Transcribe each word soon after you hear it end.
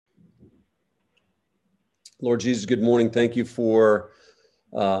Lord Jesus, good morning. Thank you for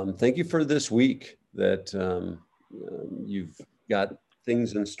this week that you've got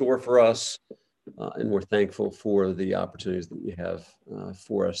things in store for us, and we're thankful for the opportunities that you have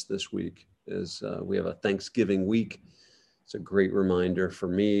for us this week. As we have a Thanksgiving week, it's a great reminder for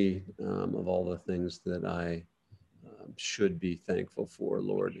me of all the things that I should be thankful for,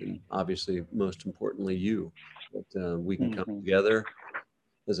 Lord, and obviously, most importantly, you. That we can come together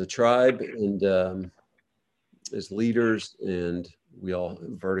as a tribe and as leaders, and we all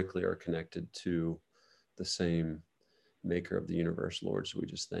vertically are connected to the same maker of the universe, Lord. So we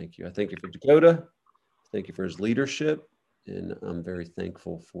just thank you. I thank you for Dakota. Thank you for his leadership. And I'm very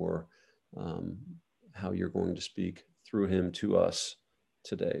thankful for how you're going to speak through him to us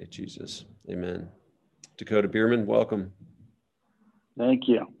today, Jesus. Amen. Dakota Bierman, welcome. Thank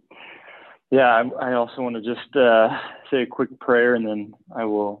you. Yeah, I also want to just say a quick prayer, and then I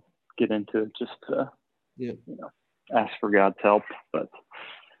will get into it, just to ask for God's help. But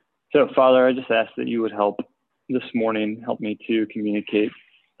so, Father, I just ask that you would help this morning, help me to communicate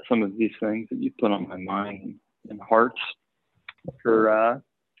some of these things that you put on my mind and hearts for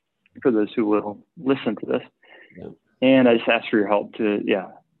those who will listen to this. Yeah. And I just ask for your help to,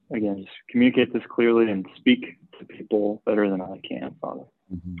 again, just communicate this clearly and speak to people better than I can, Father.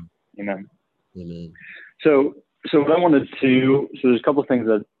 Mm-hmm. Amen. Amen. So what I wanted to, there's a couple of things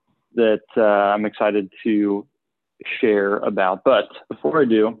that I'm excited to share about. But before I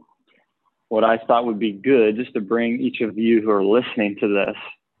do, what I thought would be good, just to bring each of you who are listening to this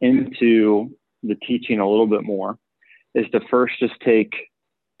into the teaching a little bit more, is to first just take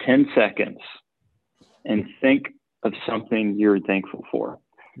 10 seconds and think of something you're thankful for.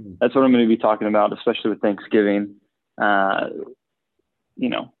 That's what I'm going to be talking about, especially with Thanksgiving.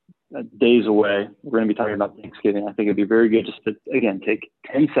 Days away, we're going to be talking about Thanksgiving. I think it'd be very good just to, again, take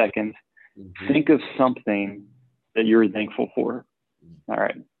 10 seconds, think of something that you're thankful for. All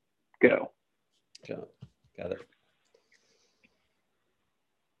right, go. Got it.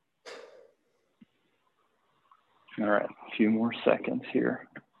 All right, a few more seconds here.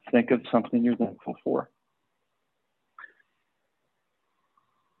 Think of something you're thankful for.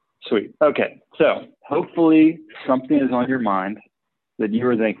 Sweet. Okay, so hopefully something is on your mind that you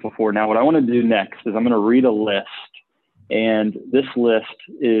are thankful for. Now, what I want to do next is I'm going to read a list. And this list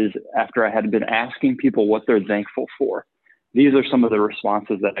is after I had been asking people what they're thankful for. These are some of the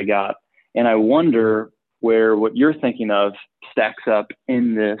responses that I got. And I wonder where what you're thinking of stacks up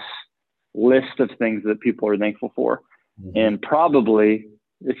in this list of things that people are thankful for. Mm-hmm. And probably,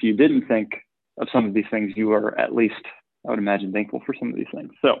 if you didn't think of some of these things, you are at least, I would imagine, thankful for some of these things.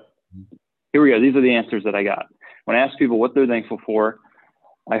 So here we go. These are the answers that I got. When I asked people what they're thankful for,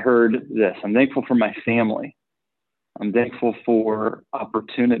 I heard this: I'm thankful for my family. I'm thankful for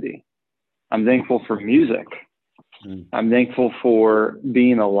opportunity. I'm thankful for music. I'm thankful for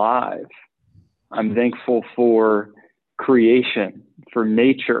being alive. I'm thankful for creation, for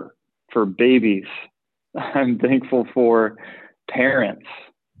nature, for babies. I'm thankful for parents,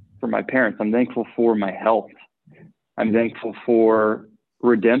 for my parents. I'm thankful for my health. I'm thankful for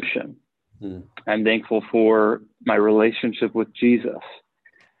redemption. I'm thankful for my relationship with Jesus.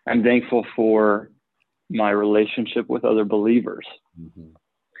 I'm thankful for my relationship with other believers. Mm-hmm.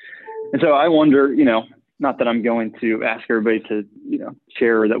 And so I wonder, not that I'm going to ask everybody to,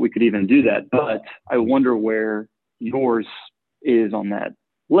 share, or that we could even do that, but I wonder where yours is on that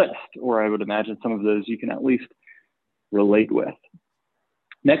list, or I would imagine some of those you can at least relate with.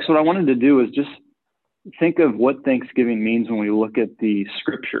 Next, what I wanted to do is just think of what Thanksgiving means when we look at the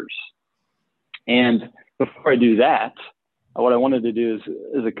scriptures. And before I do that, what I wanted to do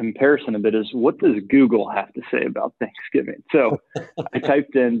is a comparison a bit is, what does Google have to say about Thanksgiving? So I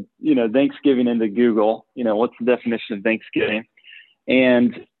typed in, Thanksgiving into Google, what's the definition of Thanksgiving?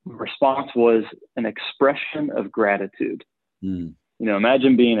 And the response was an expression of gratitude.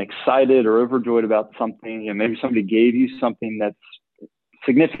 Imagine being excited or overjoyed about something. Maybe somebody gave you something that's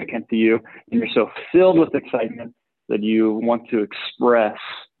significant to you, and you're so filled with excitement that you want to express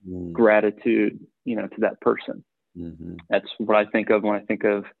gratitude, to that person. Mm-hmm. That's what I think of when I think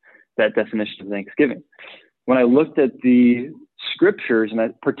of that definition of Thanksgiving. When I looked at the scriptures,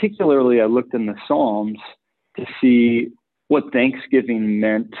 and particularly I looked in the Psalms to see what Thanksgiving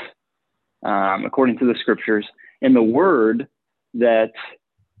meant according to the scriptures, and the word that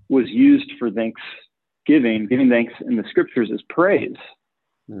was used for Thanksgiving, giving thanks in the scriptures, is praise.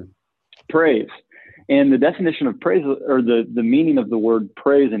 Praise. And the definition of praise, or the meaning of the word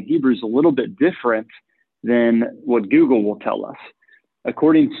praise in Hebrew, is a little bit different than what Google will tell us.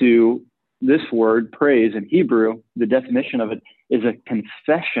 According to this word, praise, in Hebrew, the definition of it is a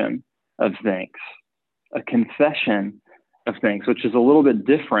confession of thanks. a confession of things, which is a little bit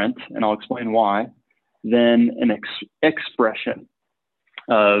different, and I'll explain why, than an expression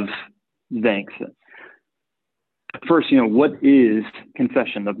of thanks. First, what is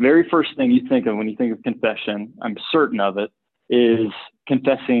confession? The very first thing you think of when you think of confession, I'm certain of it, is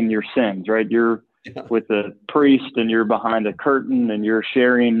confessing your sins, right? You're with a priest and you're behind a curtain and you're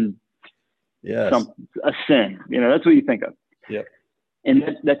sharing a sin. That's what you think of. Yep. And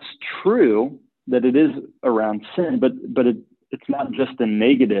that's true that it is around sin, but it's not just a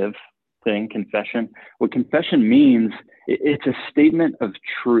negative thing, confession. What confession means, it's a statement of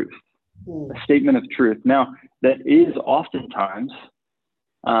truth. A statement of truth. Now, that is oftentimes,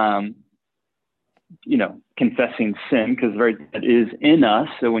 confessing sin, because that is in us.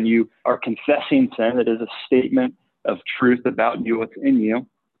 So when you are confessing sin, it is a statement of truth about you, what's in you.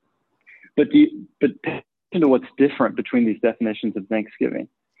 But pay attention to what's different between these definitions of thanksgiving.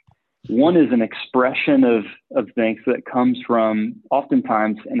 One is an expression of thanks that comes from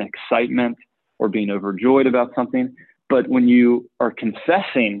oftentimes an excitement or being overjoyed about something. But when you are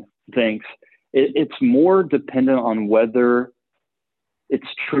confessing thanks, it's more dependent on whether it's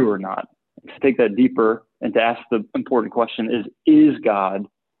true or not. To take that deeper and to ask the important question is God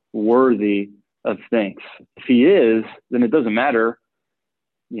worthy of thanks? If he is, then it doesn't matter,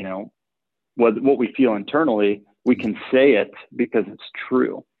 what we feel internally, we can say it because it's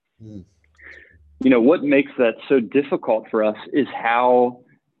true. What makes that so difficult for us is how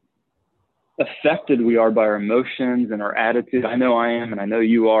affected we are by our emotions and our attitude. I know I am, and I know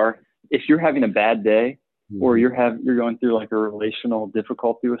you are. If you're having a bad day, or you're going through like a relational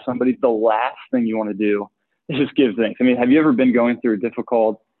difficulty with somebody, the last thing you want to do is just give thanks. I mean, have you ever been going through a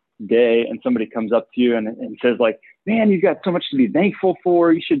difficult day and somebody comes up to you and says like, man, you've got so much to be thankful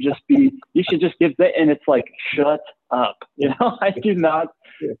for. You should just give that. And it's like, shut up. I do not,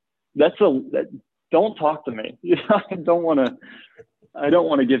 don't talk to me. I don't want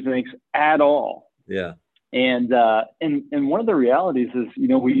to give thanks at all. Yeah. And one of the realities is,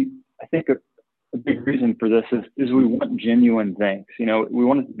 I think a big reason for this is we want genuine thanks. We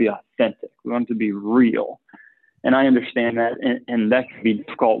want it to be authentic. We want it to be real. And I understand that. And that can be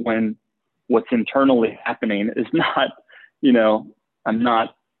difficult when what's internally happening is not, I'm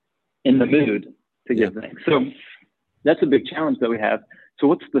not in the mood to give thanks. So that's a big challenge that we have. So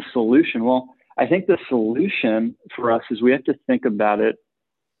what's the solution? Well, I think the solution for us is we have to think about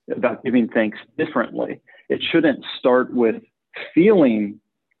giving thanks differently. It shouldn't start with feeling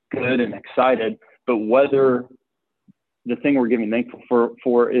good and excited, but whether the thing we're giving thankful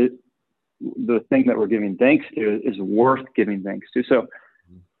for is the thing that we're giving thanks to is worth giving thanks to. So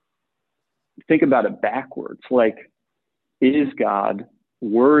think about it backwards. Like, is God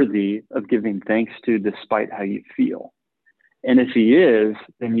worthy of giving thanks to despite how you feel? And if he is,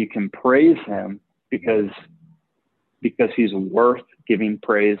 then you can praise him because he's worth giving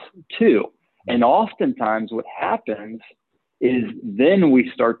praise to. And oftentimes what happens is then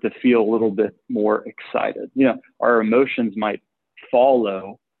we start to feel a little bit more excited. Our emotions might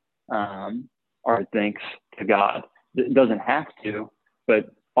follow our thanks to God. It doesn't have to,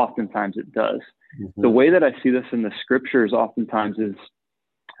 but oftentimes it does. The way that I see this in the scriptures oftentimes is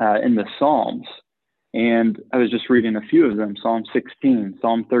in the Psalms. And I was just reading a few of them, Psalm 16,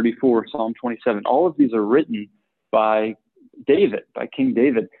 Psalm 34, Psalm 27. All of these are written by King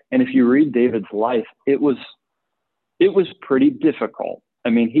David. And if you read David's life, it was pretty difficult. I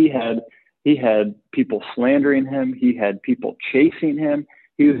mean, he had people slandering him. He had people chasing him.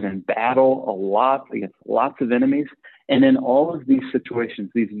 He was in battle a lot against lots of enemies. And in all of these situations,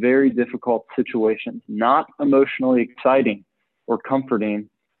 these very difficult situations, not emotionally exciting or comforting,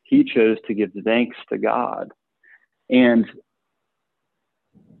 he chose to give thanks to God. And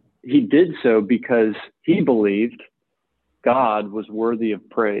he did so because he believed God was worthy of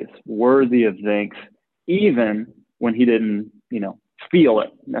praise, worthy of thanks, even when he didn't, feel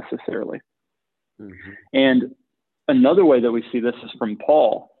it necessarily. And another way that we see this is from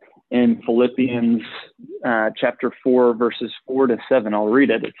Paul in Philippians chapter 4, verses 4-7. I'll read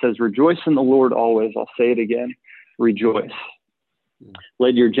it. It says, "Rejoice in the Lord always." I'll say it again. Rejoice.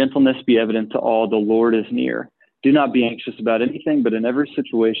 "Let your gentleness be evident to all. The Lord is near. Do not be anxious about anything, but in every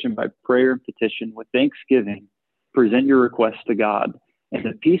situation, by prayer and petition, with thanksgiving, present your requests to God. And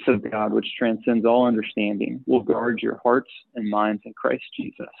the peace of God, which transcends all understanding, will guard your hearts and minds in Christ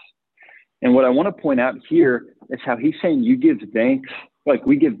Jesus." And what I want to point out here is how he's saying you give thanks, like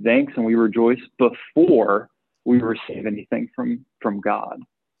we give thanks and we rejoice before we receive anything from God.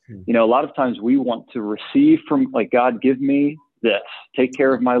 A lot of times we want to receive from, like, God, give me this, take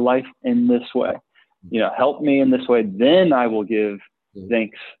care of my life in this way, help me in this way, then I will give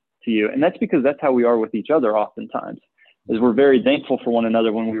thanks to you. And that's because that's how we are with each other oftentimes, is we're very thankful for one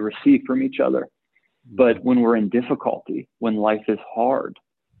another when we receive from each other. But when we're in difficulty, when life is hard,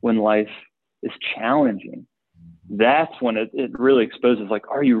 when life is challenging, that's when it really exposes, like,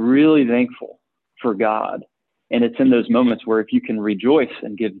 are you really thankful for God? And it's in those moments where if you can rejoice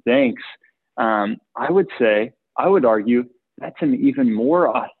and give thanks, I would argue that's an even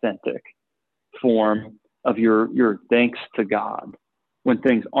more authentic form of your thanks to God, when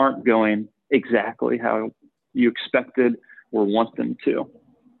things aren't going exactly how you expected or want them to.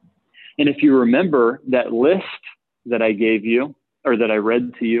 And if you remember that list that I gave you, or that I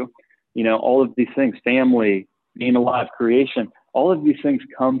read to you, all of these things, family, being alive, creation, all of these things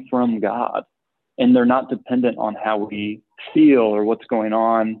come from God, and they're not dependent on how we feel or what's going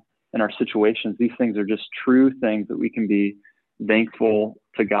on in our situations. These things are just true things that we can be thankful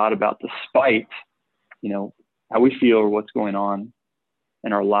to God about, despite, how we feel or what's going on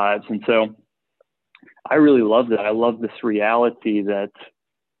in our lives. And so I really love that. I love this reality that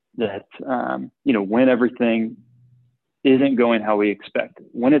when everything isn't going how we expected,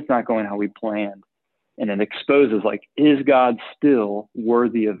 when it's not going how we planned, and it exposes, like, is God still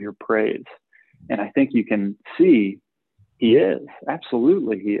worthy of your praise? And I think you can see he is.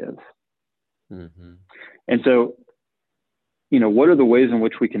 Absolutely, he is. Mm-hmm. And so, what are the ways in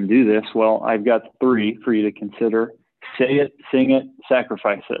which we can do this? Well, I've got 3 for you to consider. Say it, sing it,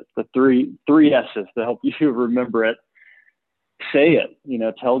 sacrifice it. The three S's to help you remember it. Say it,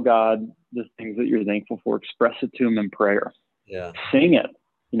 tell God the things that you're thankful for. Express it to him in prayer. Yeah. Sing it,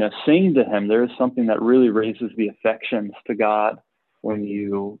 sing to him. There is something that really raises the affections to God when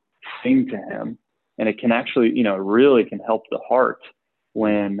you sing to him. And it can actually, it really can help the heart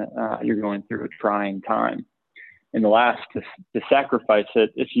when you're going through a trying time. And the last, to sacrifice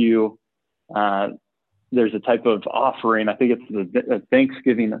it, if you, there's a type of offering, I think it's a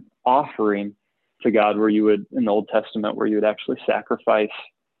Thanksgiving offering to God, where you would, in the Old Testament, where you would actually sacrifice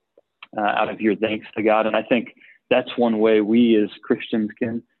out of your thanks to God. And I think that's one way we as Christians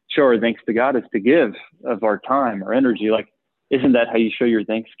can show our thanks to God, is to give of our time or energy. Like, isn't that how you show your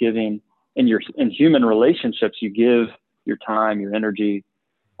thanksgiving in human relationships? You give your time, your energy,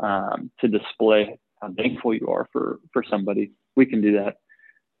 to display how thankful you are for somebody. We can do that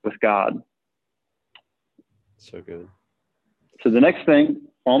with God. So good. So the next thing,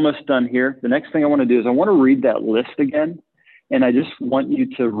 almost done here. The next thing I want to do is I want to read that list again. And I just want you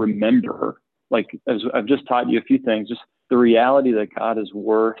to remember, like, as I've just taught you a few things, just the reality that God is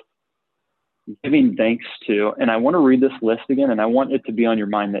worth giving thanks to. And I want to read this list again, and I want it to be on your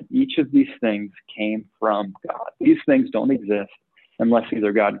mind that each of these things came from God. These things don't exist unless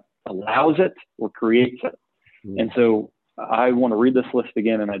either God allows it or creates it. Mm-hmm. And so I want to read this list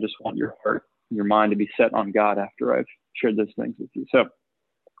again, and I just want your heart, your mind to be set on God after I've shared those things with you. So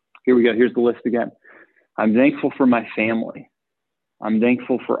here we go. Here's the list again. I'm thankful for my family. I'm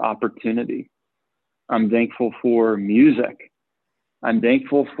thankful for opportunity. I'm thankful for music. I'm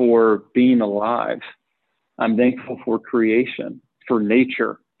thankful for being alive. I'm thankful for creation, for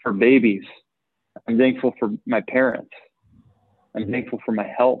nature, for babies. I'm thankful for my parents. I'm thankful for my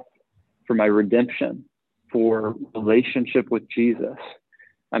health, for my redemption, for relationship with Jesus.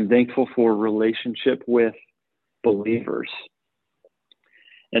 I'm thankful for relationship with believers.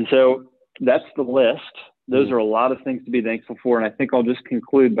 And so that's the list. Those are a lot of things to be thankful for. And I think I'll just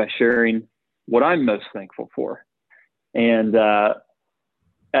conclude by sharing what I'm most thankful for. And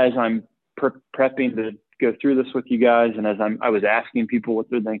as I'm prepping to go through this with you guys, and as I was asking people what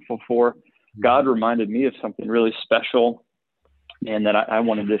they're thankful for, God reminded me of something really special, and that I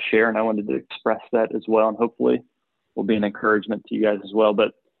wanted to share, and I wanted to express that as well. And hopefully will be an encouragement to you guys as well.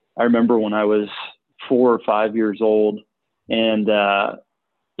 But I remember when I was 4 or 5 years old, and I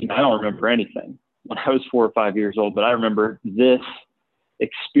don't remember anything when I was 4 or 5 years old, but I remember this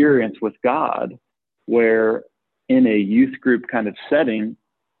experience with God where, in a youth group kind of setting,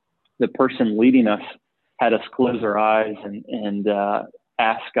 the person leading us had us close our eyes and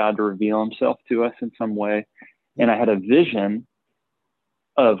ask God to reveal himself to us in some way. And I had a vision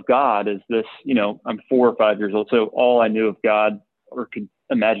of God as this, I'm 4 or 5 years old. So all I knew of God, or could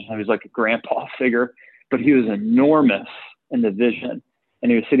imagine, he was like a grandpa figure, but he was enormous in the vision.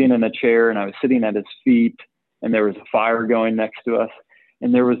 And he was sitting in a chair, and I was sitting at his feet, and there was a fire going next to us.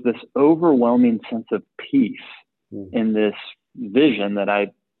 And there was this overwhelming sense of peace in this vision that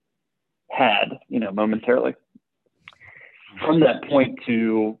I had, momentarily. From that point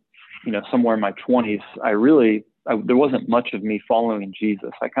to, somewhere in my 20s, there wasn't much of me following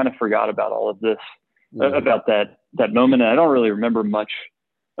Jesus. I kind of forgot about all of this, about that moment. And I don't really remember much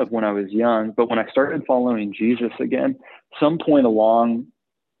of when I was young, but when I started following Jesus again, some point along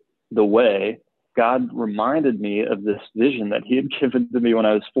the way, God reminded me of this vision that he had given to me when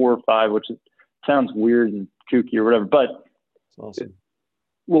I was 4 or 5, which sounds weird and kooky or whatever. But That's awesome.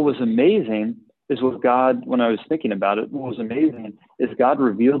 What was amazing is what God, when I was thinking about it, what was amazing is God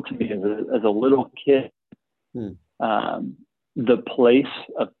revealed to me as a little kid the place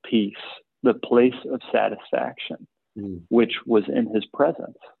of peace, the place of satisfaction, which was in his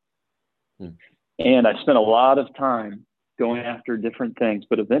presence. And I spent a lot of time going after different things,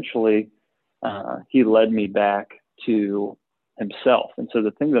 but eventually he led me back to himself. And so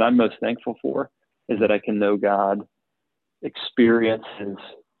the thing that I'm most thankful for is that I can know God, experience his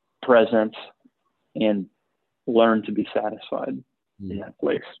presence, and learn to be satisfied in that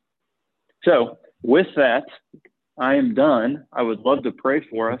place. So with that, I am done. I would love to pray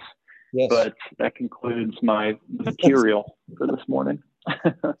for us, but that concludes my material for this morning.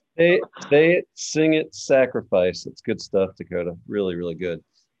 Say it, sing it, sacrifice. It's good stuff, Dakota. Really, really good.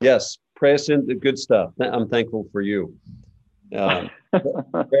 Yes, pray us into good stuff. I'm thankful for you. Pray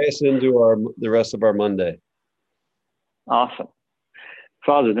us into the rest of our Monday. Awesome.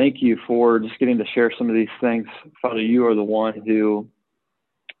 Father, thank you for just getting to share some of these things. Father, you are the one who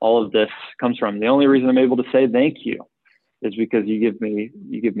all of this comes from. The only reason I'm able to say thank you is because you give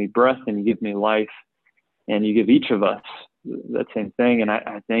me breath and you give me life, and you give each of us that same thing. And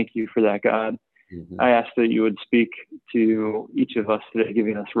I thank you for that, God. I ask that you would speak to each of us today,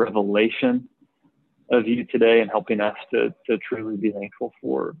 giving us revelation of you today and helping us to truly be thankful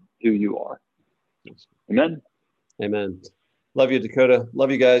for who you are. Amen. Amen. Love you, Dakota. Love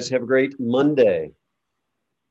you guys. Have a great Monday.